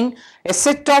find a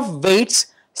set of weights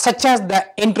such as the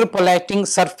interpolating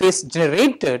surface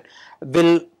generated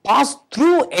will pass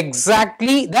through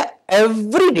exactly the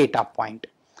every data point.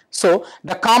 So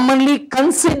the commonly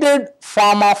considered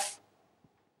form of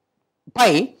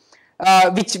pi,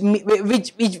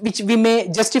 which we may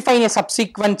justify in a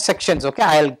subsequent sections. Okay,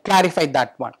 I'll clarify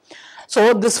that one.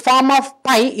 So this form of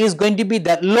pi is going to be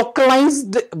the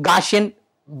localized Gaussian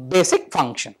basic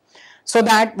function. So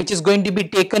that which is going to be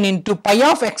taken into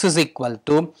pi of x is equal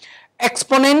to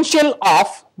exponential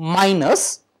of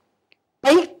minus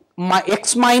pi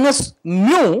x minus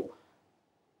mu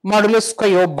modulus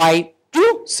square by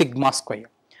 2 sigma square,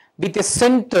 with a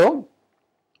center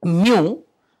mu,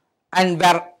 and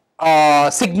where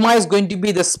sigma is going to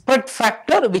be the spread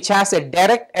factor which has a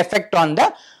direct effect on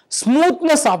the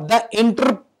smoothness of the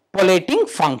interpolating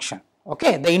function.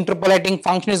 Okay, the interpolating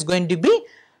function is going to be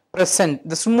present,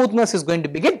 the smoothness is going to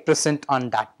be present on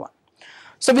that one.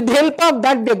 So with the help of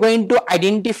that we are going to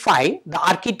identify the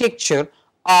architecture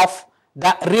of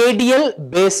the radial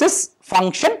basis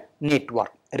function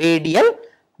network, radial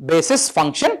basis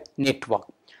function network.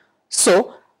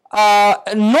 So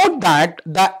note that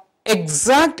the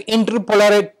exact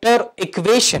interpolator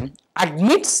equation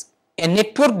admits a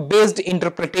network based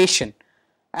interpretation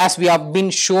as we have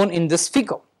been shown in this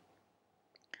figure.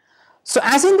 So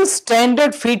as in the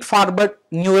standard feed forward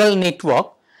neural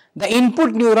network, the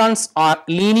input neurons are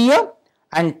linear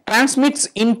and transmits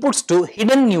inputs to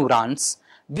hidden neurons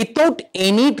without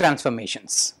any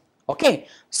transformations. Okay,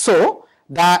 so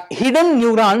the hidden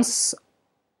neurons,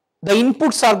 the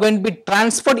inputs are going to be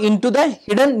transferred into the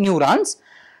hidden neurons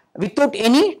without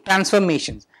any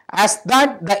transformations, as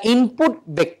that the input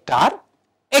vector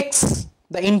x,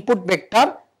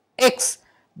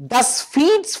 thus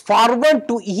feeds forward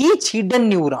to each hidden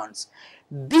neurons.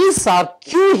 These are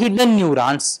Q hidden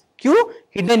neurons,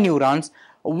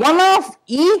 one of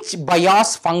each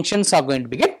bias functions are going to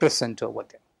be get present over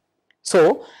there.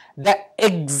 So the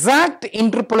exact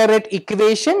interpolate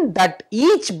equation that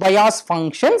each bias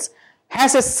functions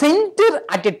has a center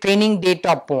at a training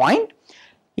data point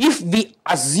if we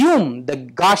assume the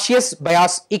Gaussian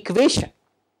bias equation.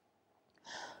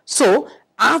 So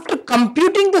after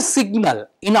computing the signal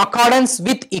in accordance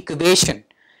with equation,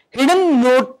 hidden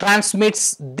node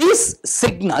transmits these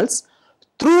signals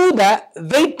through the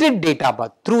weighted data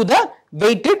path, to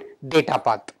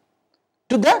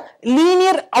the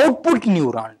linear output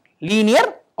neuron,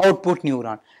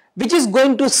 which is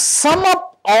going to sum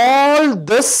up all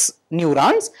these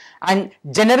neurons and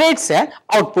generates a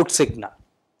output signal.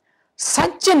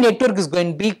 Such a network is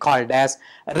going to be called as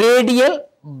radial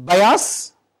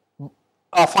bias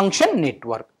function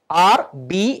network,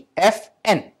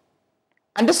 RBFN.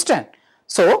 Understand?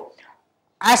 So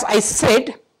as I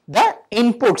said, the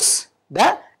inputs,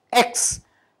 the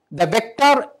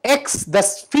vector x,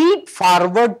 thus feed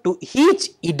forward to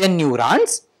each hidden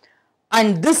neurons,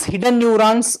 and these hidden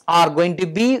neurons are going to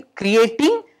be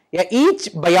creating each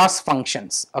bias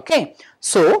functions. Okay,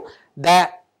 so the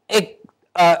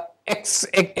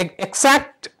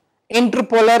exact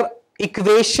interpolar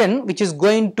equation which is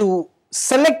going to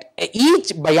select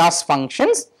each bias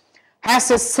functions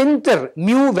has a center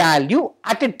mu value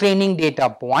at a training data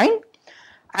point,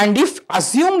 and if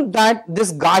assume that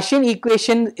this Gaussian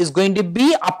equation is going to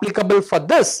be applicable for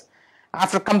this,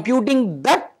 after computing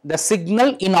that the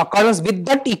signal in accordance with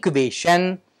that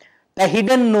equation, the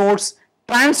hidden nodes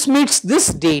transmits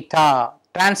this data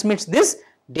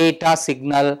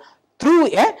signal through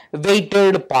a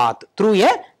weighted path,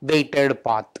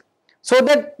 so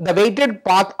that the weighted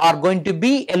path are going to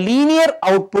be a linear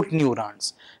output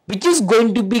neurons, which is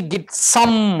going to be get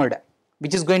summed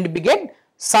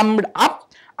up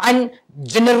and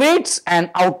generates an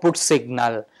output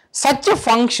signal. Such a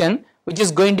function which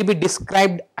is going to be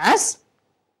described as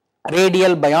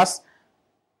radial bias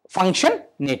function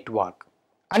network.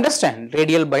 Understand?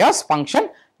 Radial bias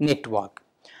function network.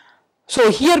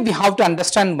 So here we have to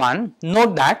understand one,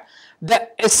 note that the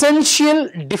essential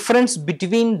difference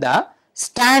between the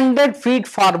standard feed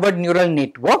forward neural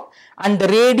network and the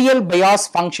radial bias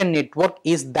function network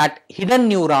is that hidden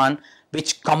neuron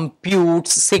which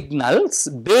computes signals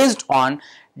based on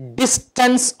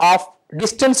distance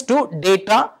to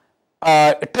data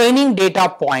training data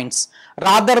points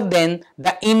rather than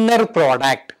the inner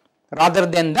product,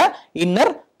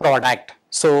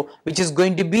 so which is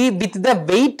going to be with the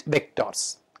weight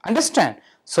vectors. Understand?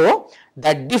 So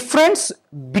the difference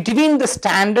between the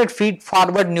standard feed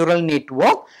forward neural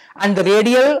network and the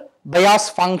radial bias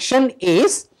function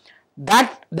is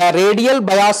that the radial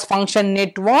bias function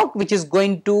network which is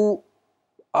going to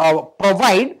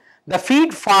provide the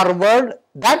feed forward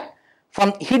that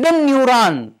from hidden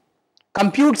neuron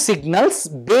compute signals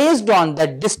based on the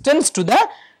distance to the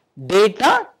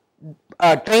data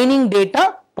training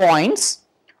data points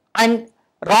and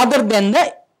rather than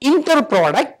the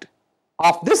interproduct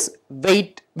of this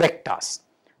weight vectors,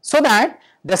 so that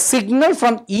the signal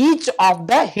from each of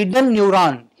the hidden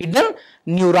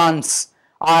neurons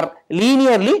are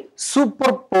linearly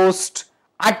superposed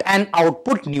at an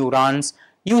output neurons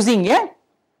using a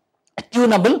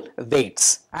tunable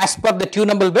weights. As per the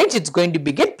tunable weights, it's going to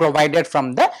be get provided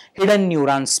from the hidden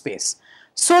neuron space.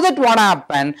 So that what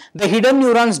happen, the hidden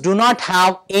neurons do not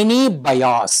have any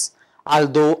bias,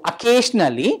 although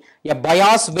occasionally a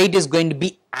bias weight is going to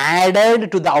be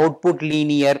added to the output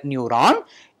linear neuron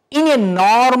in a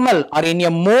normal or in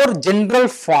a more general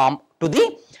form to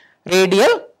the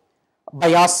radial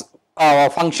bias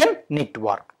function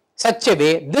network. Such a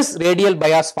way, this radial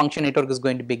bias function network is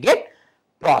going to be get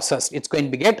processed, it's going to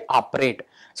be get operate.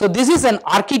 So this is an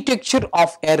architecture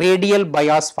of a radial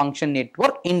bias function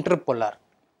network interpolar.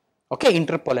 Okay,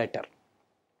 interpolator.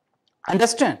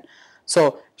 Understand?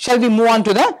 So shall we move on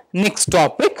to the next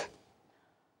topic?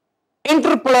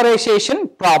 Interpolarization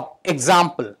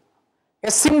example.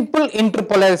 A simple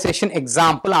interpolarization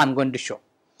example I am going to show.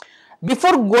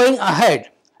 Before going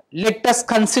ahead, let us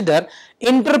consider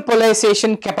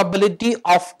interpolarization capability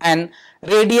of an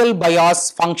radial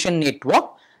bias function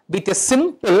network with a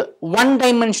simple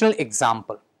one-dimensional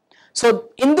example. So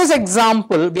in this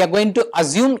example, we are going to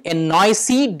assume a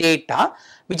noisy data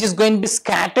which is going to be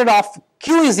scattered off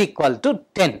q is equal to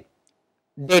 10.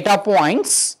 Data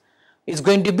points is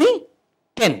going to be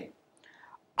 10.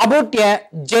 About a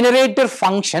generator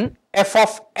function f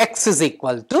of x is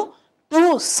equal to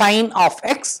 2 sine of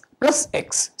x plus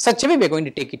x. Such a way we are going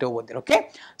to take it over there. Okay.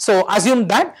 So assume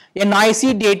that a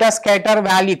noisy data scatter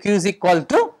value q is equal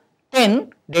to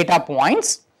 10 data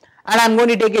points, and I am going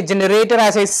to take a generator.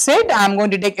 As I said, I am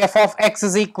going to take f of x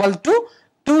is equal to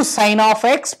 2 sine of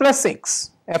x plus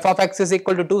x. F of x is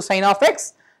equal to 2 sine of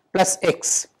x plus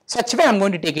x. Such a way I am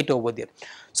going to take it over there.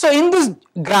 So in this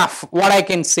graph, what I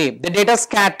can say, the data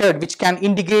scattered, which can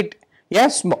indicate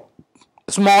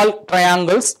small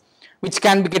triangles, which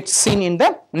can get seen in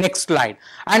the next slide,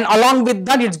 and along with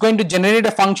that it's going to generate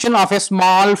a function of a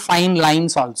small fine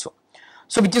lines also.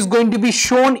 So which is going to be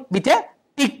shown with a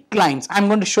thick lines. I am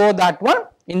going to show that one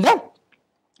in the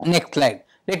next slide.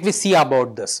 Let me see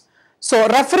about this. So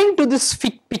referring to this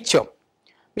picture,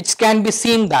 which can be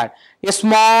seen that a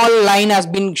small line has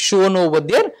been shown over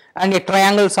there and a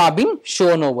triangles are being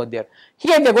shown over there.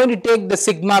 Here we are going to take the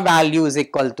sigma value is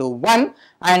equal to 1,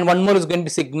 and one more is going to be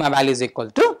sigma value is equal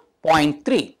to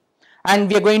 0.3, and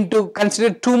we are going to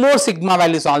consider two more sigma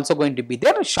values also going to be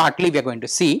there. Shortly we are going to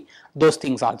see those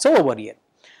things also over here.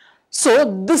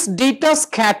 So this data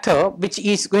scatter, which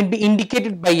is going to be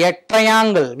indicated by a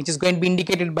triangle, which is going to be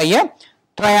indicated by a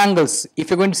triangles. If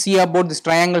you are going to see about these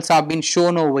triangles have been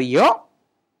shown over here,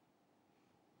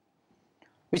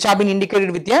 which have been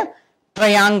indicated with a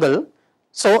triangle.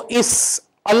 So is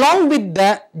along with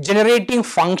the generating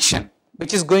function,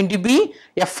 which is going to be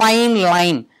a fine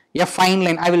line,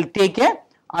 I will take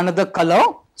another color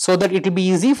so that it will be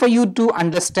easy for you to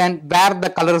understand where the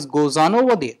colors goes on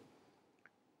over there.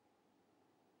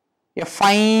 A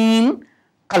fine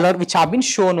color which have been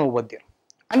shown over there.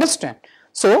 Understand?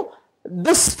 So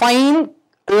this fine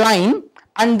line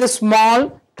and the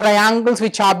small triangles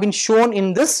which have been shown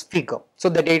in this figure. So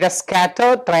the data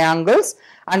scatter triangles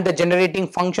and the generating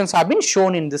functions have been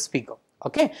shown in this figure.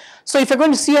 Okay. So if you are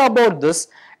going to see about this,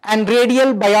 and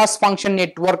radial bias function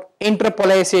network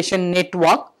interpolarization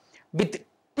network with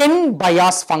 10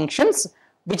 bias functions,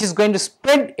 which is going to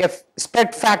spread if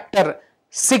spread factor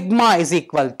sigma is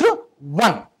equal to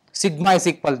 1,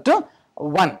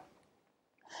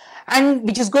 and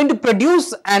which is going to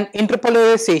produce an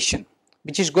interpolarization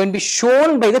which is going to be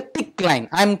shown by the thick line.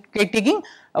 I am taking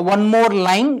one more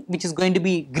line which is going to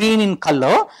be green in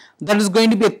color, that is going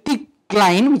to be a thick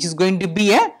line which is going to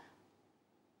be a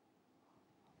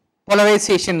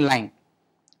polarization line.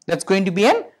 That's going to be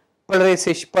an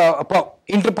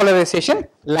interpolarization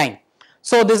line.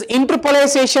 So this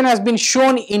interpolarization has been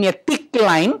shown in a thick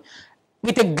line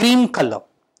with a green color.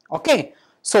 Okay.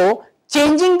 So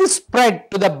changing the spread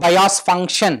to the bias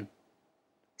function,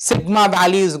 sigma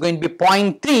value is going to be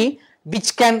 0.3,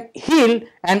 which can yield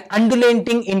an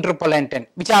undulating interpolant,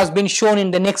 which has been shown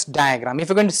in the next diagram. If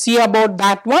you're going to see about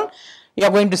that one, you are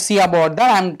going to see about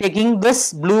that. I am taking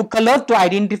this blue color to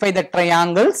identify the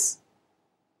triangles.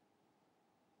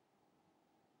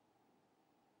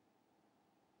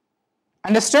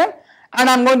 Understand? And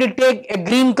I am going to take a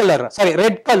red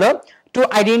color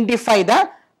to identify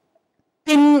the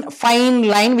thin fine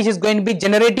line which is going to be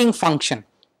generating function.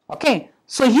 Okay.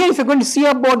 So here if you are going to see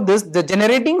about this, the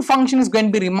generating function is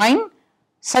going to be remain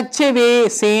such a way,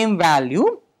 same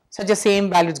value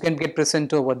is going to get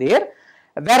present over there,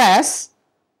 whereas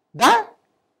the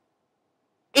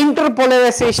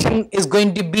interpolarization is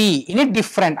going to be in a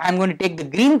different. I am going to take the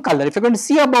green color. If you are going to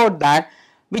see about that,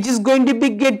 which is going to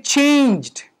be get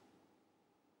changed.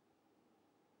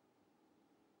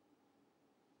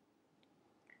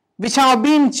 Which have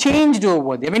been changed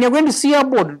over there. When you are going to see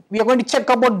about, we are going to check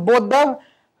about both the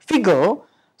figure.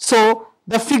 So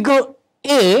the figure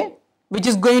A, which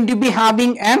is going to be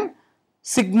having an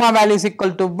sigma value is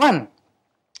equal to 1.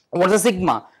 What is the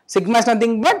sigma? Sigma is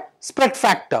nothing but spread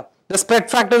factor. The spread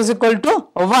factor is equal to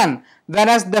 1,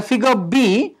 whereas the figure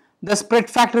B, the spread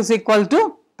factor is equal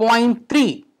to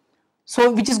 0.3.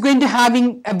 So which is going to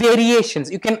having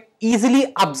variations. You can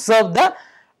easily observe the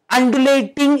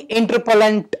undulating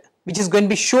interpolant which is going to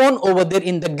be shown over there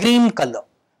in the green color,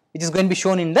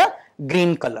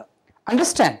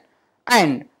 Understand?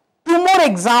 And two more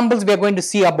examples we are going to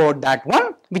see about that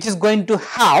one, which is going to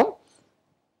have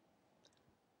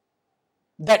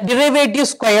the derivative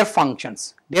square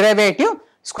functions,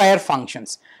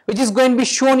 which is going to be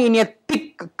shown in a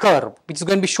thick curve,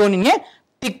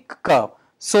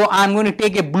 So I am going to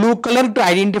take a blue color to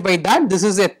identify that this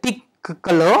is a thick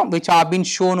color which have been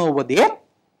shown over there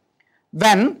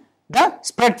when the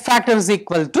spread factor is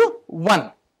equal to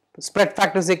 1. spread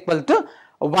factor is equal to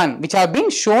 1, which have been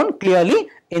shown clearly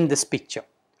in this picture.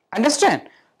 Understand?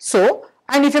 So,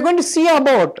 and if you are going to see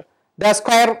about the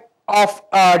square of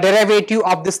derivative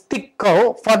of this thick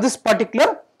curve for this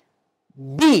particular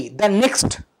B, the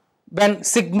next, when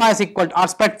sigma is equal to, or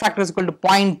spread factor is equal to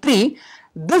 0.3,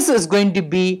 this is going to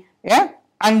be a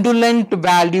undulant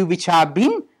value which have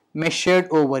been measured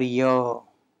over here.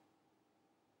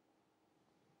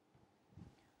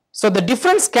 So the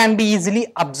difference can be easily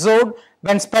observed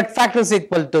when spread factor is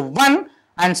equal to 1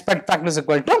 and spread factor is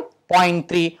equal to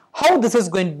 0.3. How this is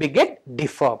going to get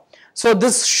differ? So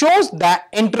this shows the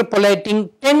interpolating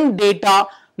 10 data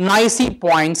noisy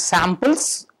point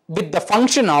samples with the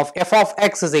function of f of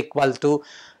x is equal to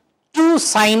 2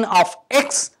 sine of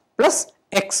x plus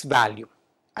x value.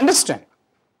 Understand?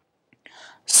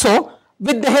 So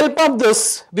with the help of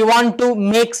this, we want to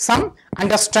make some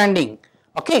understanding.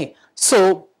 Okay.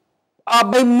 So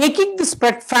by making the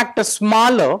spread factor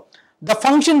smaller, the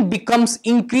function becomes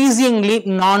increasingly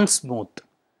non-smooth.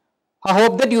 I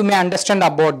hope that you may understand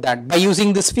about that. By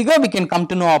using this figure, we can come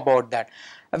to know about that.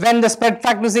 When the spread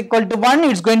factor is equal to 1,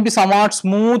 it's going to be somewhat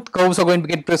smooth. Curves are going to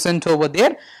get present over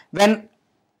there. When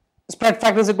spread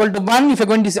factor is equal to 1, if you're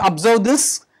going to observe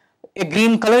this, a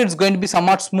green color, it's going to be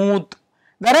somewhat smooth.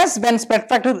 Whereas when spread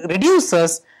factor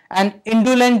reduces, an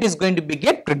indolent is going to be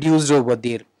get produced over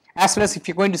there. As well as if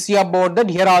you're going to see about that,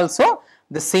 here also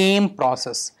the same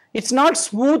process. It's not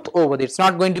smooth over there. It's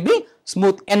not going to be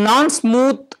smooth. A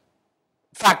non-smooth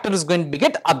factor is going to be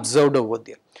get observed over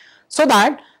there. So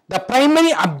that the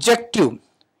primary objective,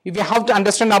 if you have to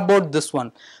understand about this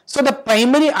one. So the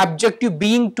primary objective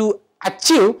being to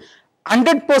achieve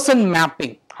 100%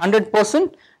 mapping,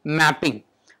 100% mapping.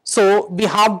 So we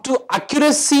have to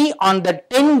accuracy on the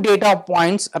 10 data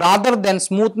points rather than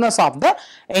smoothness of the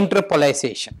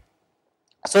interpolation.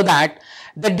 So that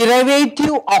the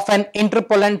derivative of an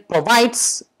interpolant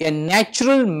provides a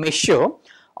natural measure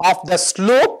of the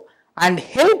slope and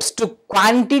helps to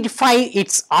quantify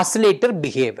its oscillatory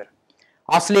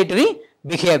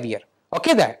behavior.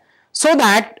 Okay, that. So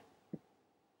that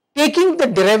taking the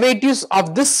derivatives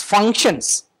of these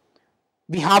functions,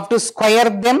 we have to square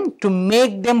them to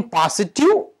make them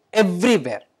positive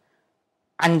everywhere,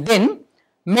 and then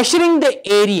measuring the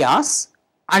areas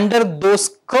under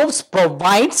those curves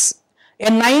provides a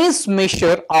nice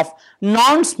measure of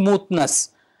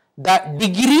non-smoothness, the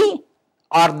degree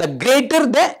or the greater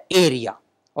the area.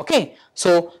 Okay,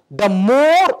 so the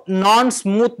more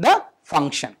non-smooth the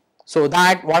function. So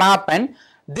that what happened,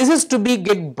 this is to be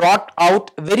get brought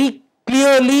out very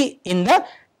clearly in the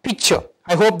picture.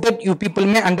 I hope that you people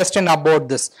may understand about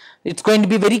this. It's going to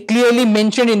be very clearly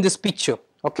mentioned in this picture.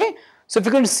 Okay, so if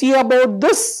you can see about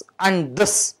this and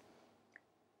this,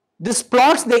 this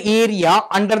plots the area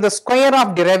under the square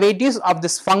of derivatives of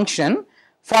this function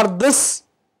for this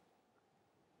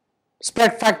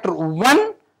spread factor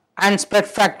 1 and spread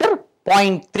factor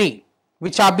 0.3,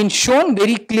 which have been shown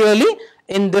very clearly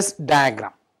in this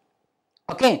diagram.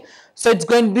 Okay, so it's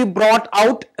going to be brought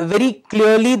out very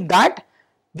clearly that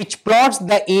which plots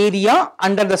the area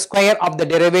under the square of the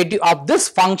derivative of this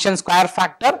function square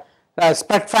factor,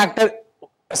 spread factor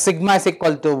sigma is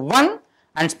equal to 1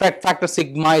 and spread factor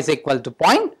sigma is equal to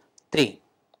 0.3.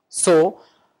 So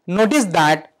notice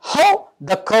that how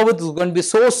the curve is going to be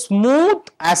so smooth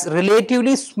as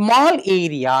relatively small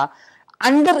area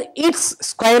under its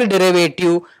square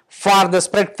derivative for the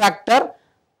spread factor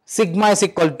sigma is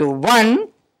equal to 1,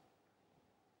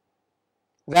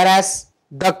 whereas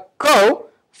the curve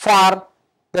for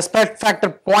the spread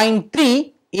factor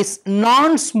 0.3 is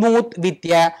non-smooth with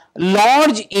a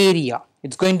large area.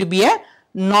 It's going to be a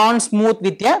non-smooth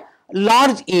with a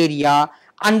large area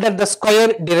under the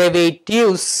square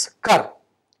derivatives curve.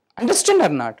 Understand or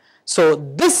not? So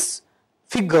this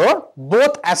figure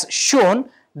both as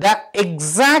shown the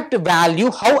exact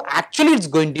value how actually it's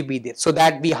going to be there. So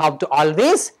that we have to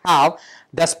always have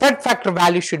the spread factor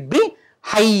value should be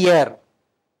higher.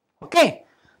 Okay.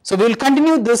 So we will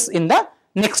continue this in the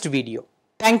next video.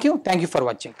 Thank you for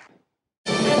watching.